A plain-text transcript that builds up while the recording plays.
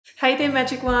Hey there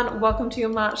Magic One, welcome to your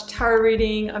March tarot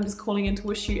reading. I'm just calling in to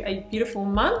wish you a beautiful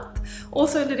month.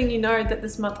 Also letting you know that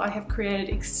this month I have created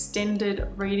extended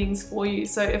readings for you.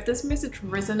 So if this message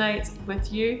resonates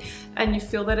with you and you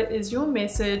feel that it is your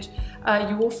message,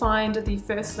 you will find the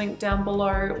first link down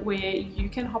below where you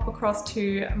can hop across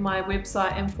to my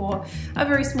website, and for a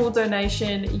very small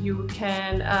donation you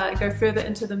can go further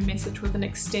into the message with an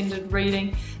extended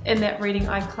reading. In that reading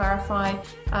I clarify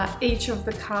each of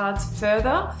the cards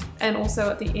further, and also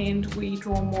at the end we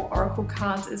draw more oracle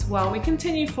cards as well. We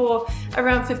continue for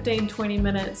around 15-20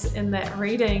 minutes in that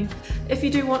reading. If you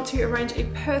do want to arrange a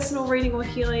personal reading or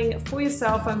healing for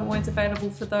yourself, I'm always available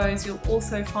for those. You'll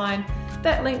also find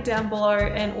that link down below,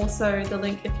 and also the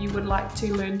link if you would like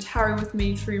to learn tarot with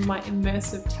me through my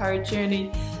immersive tarot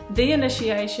journey. The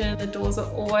initiation, the doors are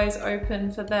always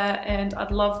open for that, and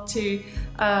I'd love to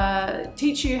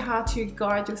teach you how to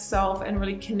guide yourself and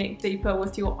really connect deeper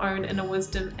with your own inner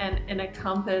wisdom and inner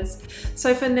compass.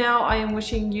 So for now I am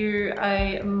wishing you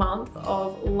a month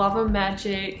of love and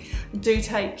magic. Do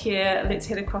take care. Let's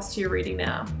head across to your reading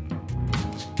now.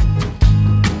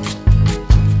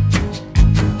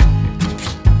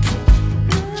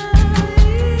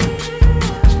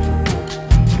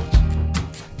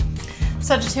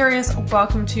 Sagittarius,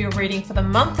 welcome to your reading for the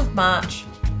month of March.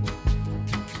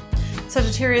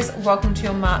 Sagittarius, welcome to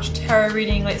your March tarot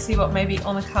reading. Let's see what may be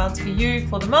on the cards for you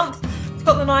for the month. I've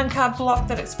got the 9-card block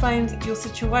that explains your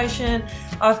situation.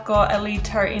 I've got a lead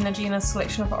tarot energy and a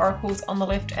selection of oracles on the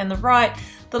left and the right.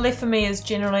 The left for me is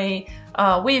generally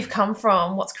where you've come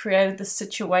from, what's created this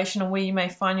situation, and where you may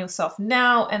find yourself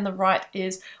now, and the right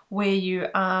is where you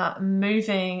are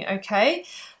moving. Okay,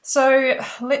 so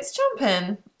let's jump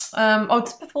in.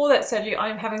 Just before that, Saggy,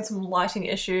 I'm having some lighting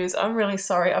issues. I'm really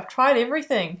sorry. I've tried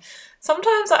everything.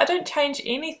 Sometimes I don't change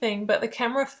anything, but the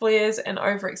camera flares and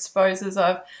overexposes.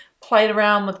 I've played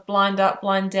around with blind up,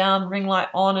 blind down, ring light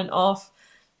on and off.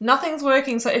 Nothing's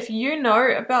working. So if you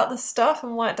know about this stuff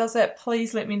and why it does that,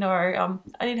 please let me know.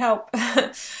 I need help.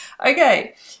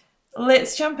 Okay,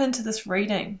 let's jump into this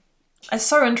reading. It's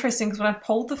so interesting because when I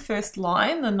pulled the first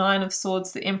line, the 9 of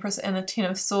Swords, the Empress, and the 10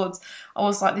 of Swords, I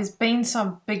was like, there's been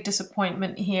some big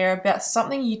disappointment here about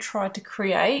something you tried to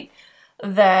create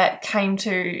that came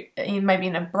to maybe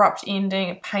an abrupt ending,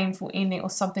 a painful ending, or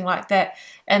something like that.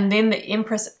 And then the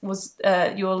Empress was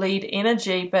your lead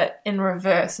energy, but in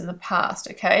reverse in the past,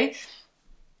 okay?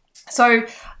 So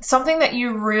something that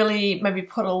you really maybe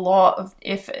put a lot of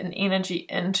effort and energy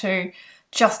into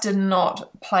just did not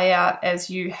play out as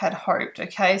you had hoped,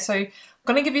 okay? So I'm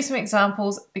going to give you some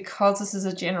examples because this is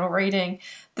a general reading.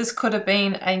 This could have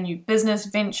been a new business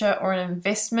venture or an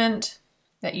investment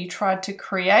that you tried to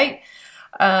create.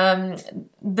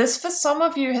 This for some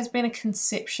of you has been a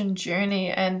conception journey,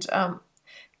 and I'm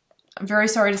very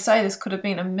sorry to say this could have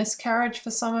been a miscarriage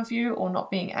for some of you, or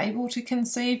not being able to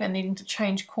conceive and needing to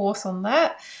change course on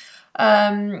that.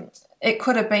 It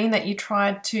could have been that you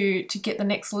tried to get the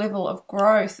next level of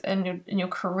growth in your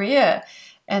career,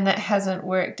 and that hasn't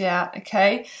worked out,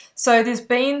 okay? So there's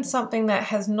been something that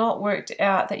has not worked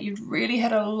out that you really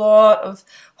had a lot of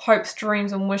hopes,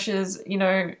 dreams, and wishes. You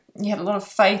know, you had a lot of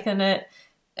faith in it,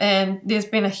 and there's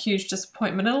been a huge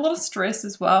disappointment and a lot of stress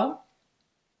as well,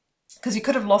 because you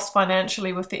could have lost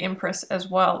financially with the Empress as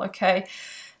well, okay?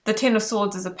 The 10 of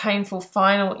Swords is a painful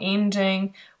final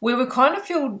ending where we kind of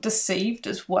feel deceived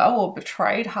as well, or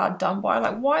betrayed, hard done by.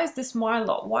 Like, why is this my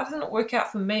lot? Why doesn't it work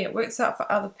out for me? It works out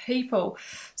for other people.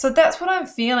 So that's what I'm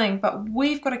feeling, but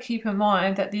we've got to keep in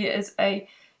mind that there is a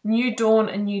new dawn,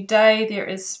 a new day. There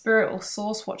is spirit or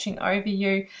source watching over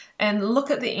you, and look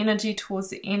at the energy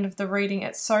towards the end of the reading.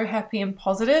 It's so happy and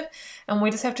positive, and we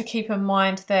just have to keep in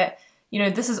mind that, you know,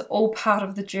 this is all part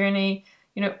of the journey.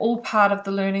 You know, all part of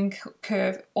the learning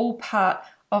curve, all part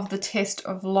of the test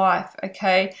of life,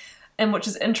 okay? And which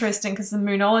is interesting because the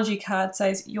Moonology card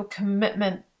says your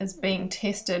commitment is being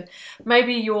tested.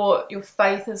 Maybe your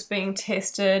faith is being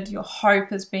tested, your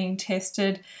hope is being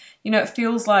tested. You know, it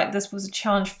feels like this was a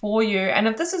challenge for you. And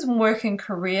if this is work and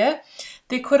career,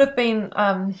 there could have been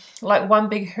like one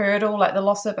big hurdle, like the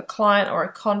loss of a client or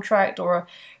a contract or a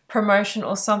promotion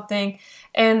or something,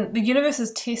 and the universe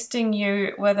is testing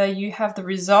you whether you have the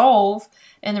resolve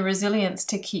and the resilience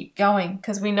to keep going,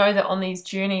 because we know that on these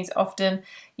journeys often,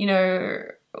 you know,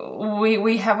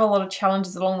 we have a lot of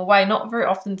challenges along the way. Not very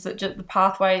often is it just the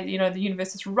pathway, you know, the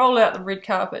universe just roll out the red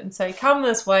carpet and say, come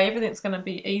this way, everything's going to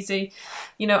be easy.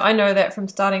 You know, I know that from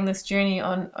starting this journey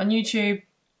on YouTube.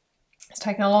 It's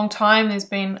taken a long time. There's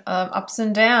been ups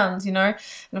and downs, you know,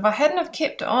 and if I hadn't have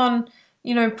kept on,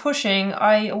 you know, pushing,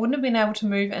 I wouldn't have been able to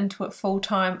move into it full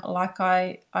time like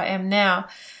I am now.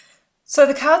 So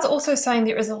the card's also saying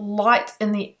there is a light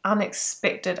in the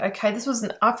unexpected, okay? This was,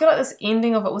 I feel like this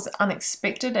ending of it was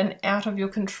unexpected and out of your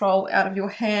control, out of your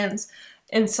hands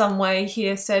in some way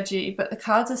here, Saggy. But the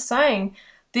cards are saying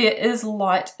there is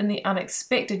light in the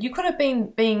unexpected. You could have been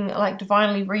being like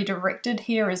divinely redirected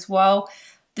here as well.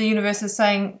 The universe is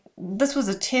saying this was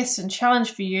a test and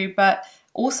challenge for you, but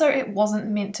also it wasn't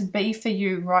meant to be for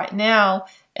you right now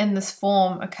in this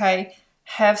form, okay?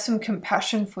 Have some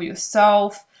compassion for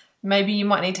yourself. Maybe you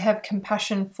might need to have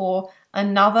compassion for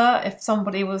another if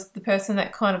somebody was the person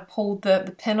that kind of pulled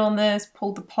the pin on this,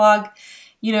 pulled the plug.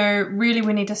 You know, really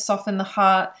we need to soften the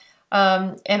heart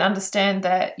and understand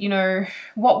that, you know,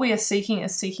 what we are seeking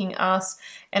is seeking us,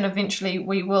 and eventually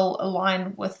we will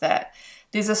align with that.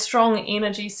 There's a strong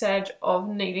energy, Sag, of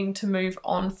needing to move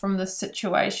on from this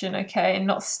situation, okay, and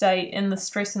not stay in the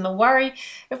stress and the worry.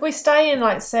 If we stay in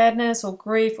like sadness or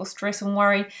grief or stress and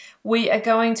worry, we are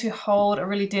going to hold a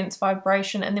really dense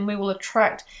vibration, and then we will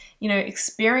attract, you know,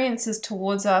 experiences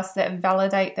towards us that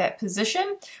validate that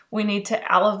position. We need to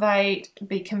elevate,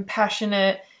 be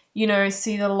compassionate, you know,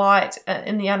 see the light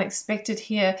in the unexpected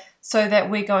here, so that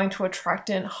we're going to attract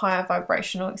in higher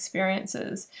vibrational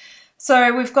experiences.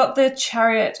 So we've got the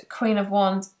Chariot, Queen of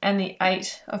Wands, and the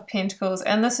Eight of Pentacles,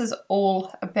 and this is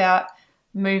all about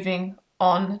moving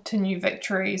on to new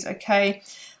victories, okay?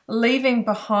 Leaving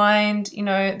behind, you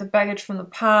know, the baggage from the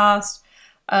past,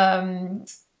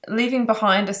 leaving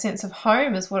behind a sense of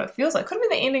home is what it feels like. Could have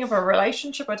been the ending of a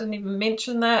relationship, I didn't even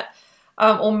mention that,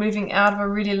 or moving out of a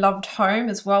really loved home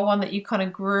as well, one that you kind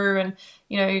of grew and,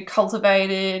 you know,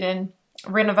 cultivated and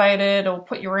renovated or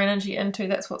put your energy into.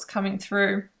 That's what's coming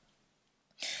through.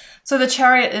 So the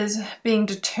Chariot is being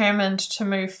determined to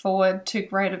move forward to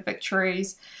greater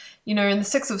victories. You know, and the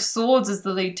Six of Swords is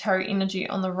the lead tarot energy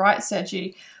on the right,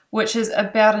 Saggy, which is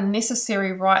about a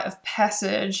necessary rite of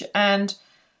passage. And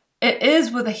it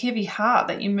is with a heavy heart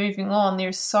that you're moving on.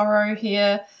 There's sorrow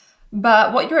here.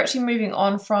 But what you're actually moving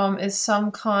on from is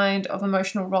some kind of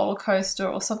emotional roller coaster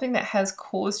or something that has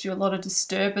caused you a lot of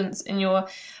disturbance in your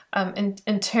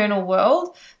internal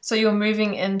world. So you're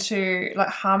moving into like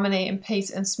harmony and peace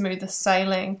and smoother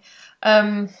sailing.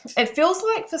 It feels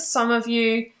like for some of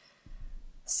you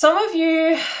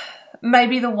may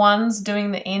be the ones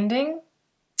doing the ending.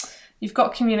 You've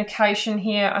got communication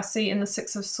here. I see in the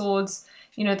Six of Swords,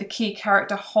 you know, the key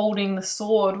character holding the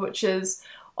sword, which is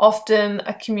often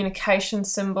a communication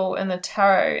symbol in the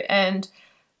tarot, and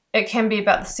it can be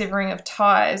about the severing of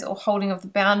ties or holding of the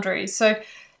boundaries. So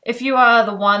if you are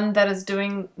the one that is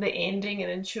doing the ending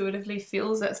and intuitively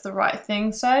feels that's the right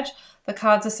thing, Sag, the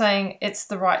cards are saying it's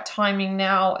the right timing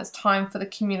now. It's time for the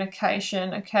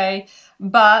communication, okay?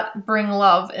 But bring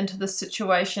love into the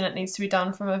situation. It needs to be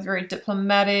done from a very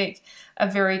diplomatic, a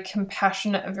very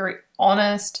compassionate, a very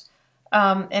honest,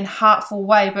 and heartful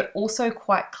way, but also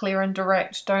quite clear and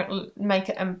direct. Don't make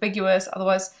it ambiguous,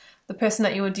 otherwise the person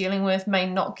that you are dealing with may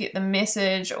not get the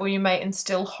message, or you may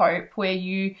instill hope where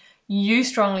you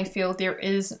strongly feel there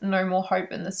is no more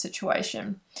hope in this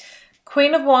situation.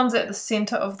 Queen of Wands at the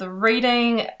center of the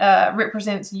reading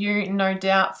represents you, no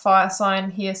doubt, fire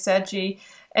sign here, Saggy,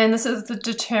 and this is the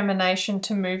determination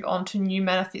to move on to new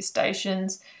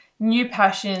manifestations, new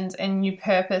passions, and new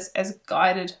purpose as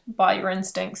guided by your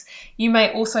instincts. You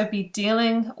may also be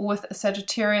dealing with a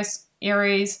Sagittarius,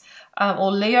 Aries,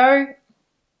 or Leo,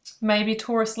 maybe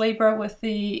Taurus, Libra with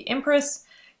the Empress.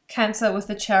 Cancer with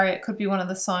the Chariot could be one of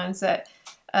the signs that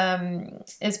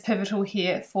is pivotal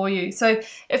here for you. So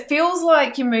it feels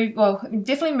like you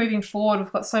definitely moving forward.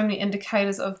 We've got so many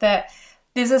indicators of that.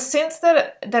 There's a sense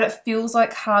that it feels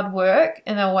like hard work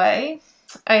in a way.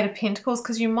 Eight of Pentacles,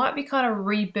 because you might be kind of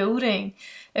rebuilding.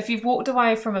 If you've walked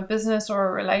away from a business or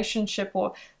a relationship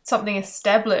or something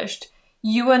established,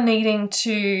 you are needing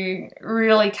to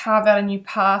really carve out a new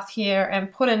path here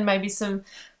and put in maybe some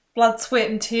blood, sweat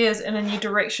and tears in a new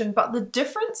direction. But the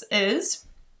difference is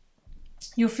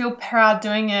you'll feel proud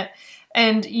doing it,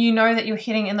 and you know that you're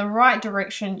heading in the right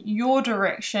direction, your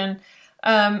direction.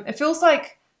 It feels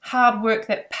like hard work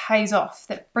that pays off,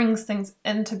 that brings things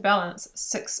into balance.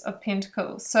 Six of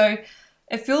Pentacles. So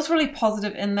it feels really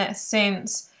positive in that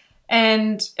sense.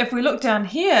 And if we look down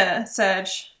here, Sag,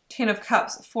 Ten of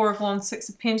Cups, Four of Wands, Six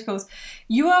of Pentacles,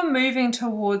 you are moving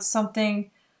towards something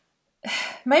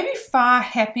maybe far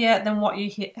happier than what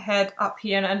you had up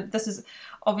here. And this is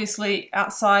obviously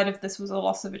outside if this was a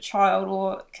loss of a child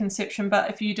or conception,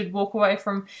 but if you did walk away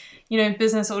from, you know,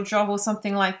 business or job or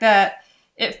something like that,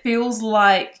 it feels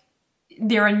like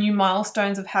there are new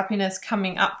milestones of happiness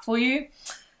coming up for you.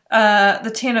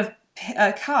 The Ten of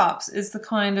Cups is the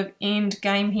kind of end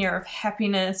game here of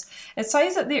happiness. It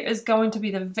says that there is going to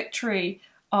be the victory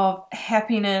of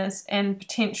happiness and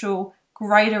potential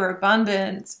greater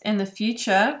abundance in the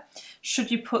future,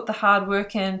 should you put the hard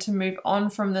work in to move on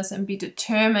from this and be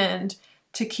determined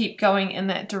to keep going in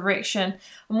that direction.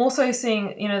 I'm also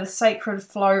seeing, you know, the sacred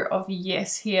flow of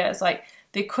yes here. It's like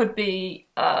there could be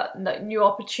new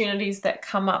opportunities that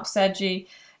come up, Saggy,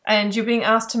 and you're being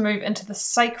asked to move into the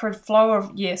sacred flow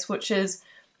of yes, which is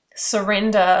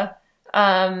surrender,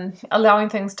 allowing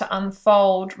things to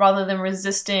unfold rather than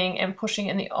resisting and pushing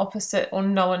in the opposite or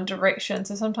no direction.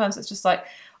 So sometimes it's just like,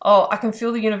 oh, I can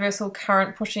feel the universal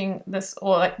current pushing this,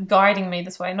 or like guiding me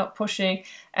this way, not pushing,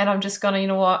 and I'm just gonna, you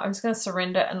know what, I'm just gonna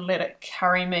surrender and let it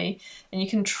carry me. And you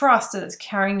can trust that it's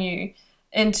carrying you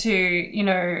into, you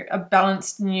know, a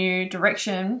balanced new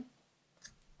direction.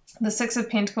 The Six of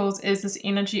Pentacles is this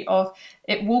energy of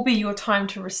it will be your time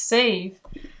to receive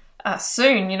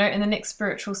soon, you know, in the next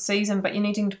spiritual season, but you're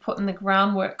needing to put in the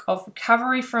groundwork of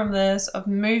recovery from this, of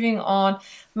moving on,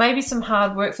 maybe some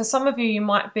hard work. For some of you, you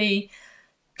might be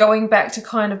going back to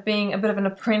kind of being a bit of an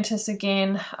apprentice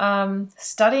again,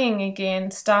 studying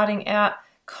again, starting out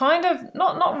kind of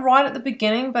not right at the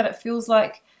beginning, but it feels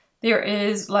like there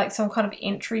is like some kind of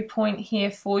entry point here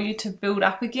for you to build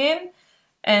up again,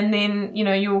 and then, you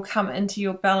know, you will come into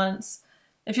your balance.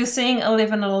 If you're seeing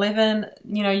 1111,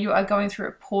 you know, you are going through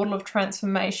a portal of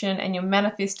transformation and you're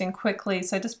manifesting quickly.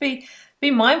 So just be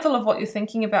mindful of what you're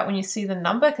thinking about when you see the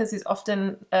number, because there's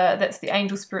often, that's the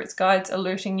angel spirits guides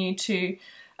alerting you to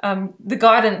the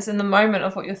guidance in the moment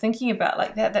of what you're thinking about.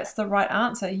 Like that's the right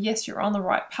answer. Yes, you're on the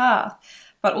right path,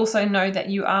 but also know that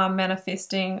you are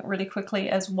manifesting really quickly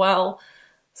as well.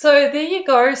 So there you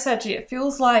go, Saggy. It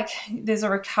feels like there's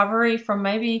a recovery from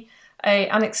maybe a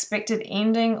unexpected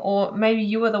ending, or maybe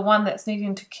you are the one that's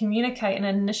needing to communicate and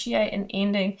initiate an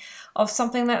ending of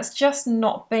something that's just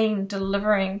not been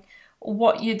delivering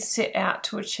what you'd set out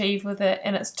to achieve with it,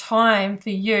 and it's time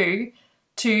for you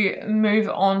to move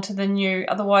on to the new.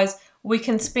 Otherwise, we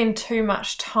can spend too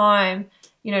much time,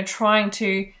 you know, trying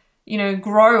to, you know,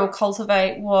 grow or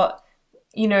cultivate what,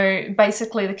 you know,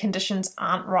 basically the conditions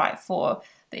aren't right for.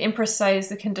 The Empress says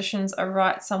the conditions are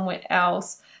right somewhere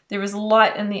else. There is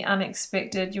light in the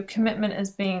unexpected. Your commitment is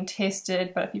being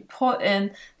tested, but if you put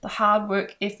in the hard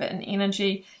work, effort, and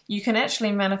energy, you can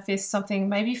actually manifest something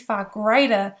maybe far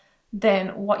greater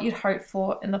than what you'd hoped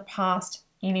for in the past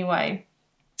anyway.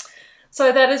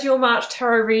 So that is your March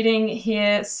tarot reading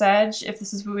here, Sag. If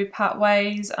this is where we part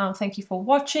ways, thank you for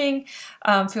watching.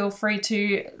 Feel free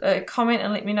to comment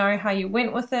and let me know how you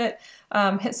went with it.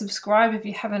 Hit subscribe if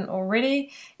you haven't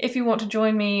already. If you want to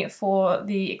join me for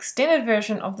the extended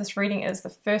version of this reading, is the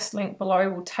first link below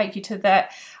will take you to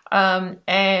that.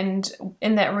 And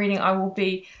in that reading, I will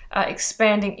be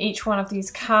expanding each one of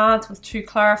these cards with 2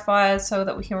 clarifiers so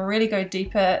that we can really go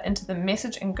deeper into the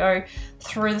message and go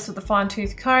through this with a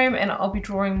fine-tooth comb, and I'll be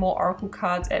drawing more oracle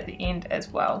cards at the end as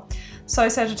well. So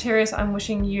Sagittarius, I'm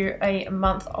wishing you a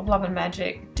month of love and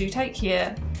magic. Do take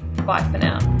care. Bye for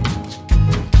now.